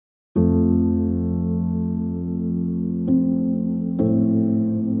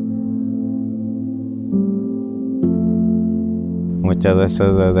Muchas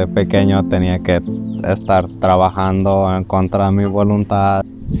veces desde pequeño tenía que estar trabajando en contra de mi voluntad,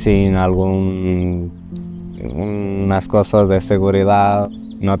 sin unas cosas de seguridad.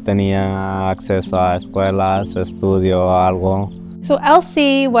 No tenía acceso a escuelas, estudio o algo. So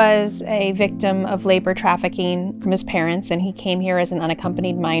LC was a victim of labor trafficking from his parents, and he came here as an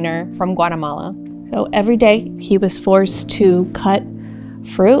unaccompanied minor from Guatemala. So every day he was forced to cut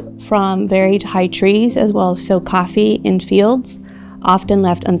fruit from very high trees, as well as sow coffee in fields, often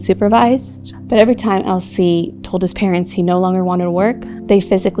left unsupervised. But every time LC told his parents he no longer wanted to work, they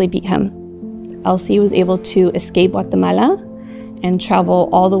physically beat him. LC was able to escape Guatemala and travel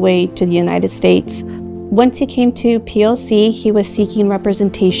all the way to the United States. Once he came to PLC, he was seeking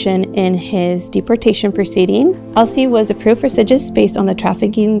representation in his deportation proceedings. LC was approved for CIGIS based on the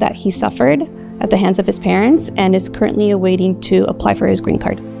trafficking that he suffered at the hands of his parents and is currently awaiting to apply for his green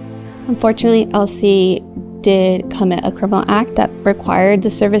card. Unfortunately, LC did commit a criminal act that required the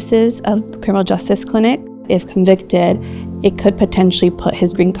services of the criminal justice clinic. If convicted, it could potentially put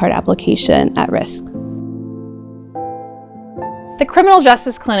his green card application at risk. The Criminal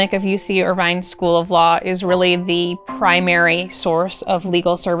Justice Clinic of UC Irvine School of Law is really the primary source of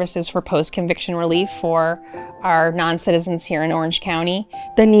legal services for post-conviction relief for our non-citizens here in Orange County.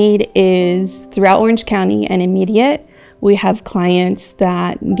 The need is throughout Orange County and immediate. We have clients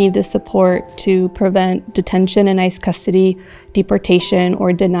that need the support to prevent detention in ICE custody, deportation,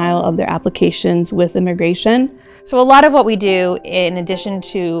 or denial of their applications with immigration. So a lot of what we do, in addition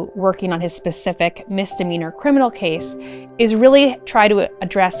to working on his specific misdemeanor criminal case, is really try to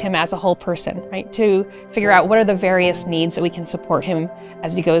address him as a whole person, right? To figure out what are the various needs that we can support him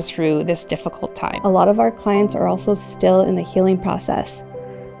as he goes through this difficult time. A lot of our clients are also still in the healing process.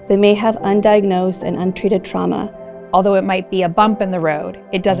 They may have undiagnosed and untreated trauma. Although it might be a bump in the road,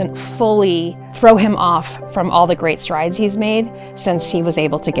 it doesn't fully throw him off from all the great strides he's made since he was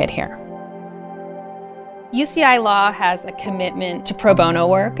able to get here. UCI Law has a commitment to pro bono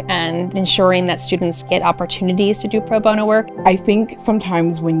work and ensuring that students get opportunities to do pro bono work. I think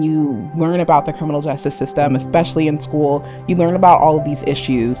sometimes when you learn about the criminal justice system, especially in school, you learn about all of these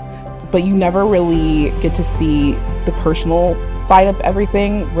issues, but you never really get to see the personal side of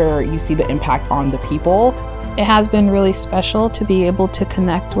everything where you see the impact on the people. It has been really special to be able to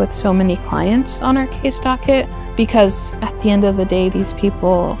connect with so many clients on our case docket, because at the end of the day, these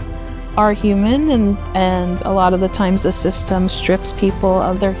people are human, and a lot of the times the system strips people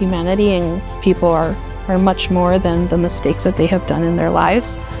of their humanity, and people are much more than the mistakes that they have done in their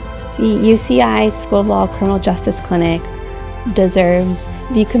lives. The UCI School of Law Criminal Justice Clinic deserves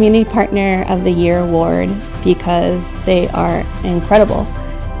the Community Partner of the Year award because they are incredible.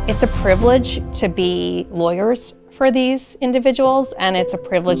 It's a privilege to be lawyers for these individuals, and it's a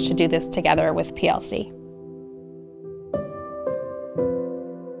privilege to do this together with PLC.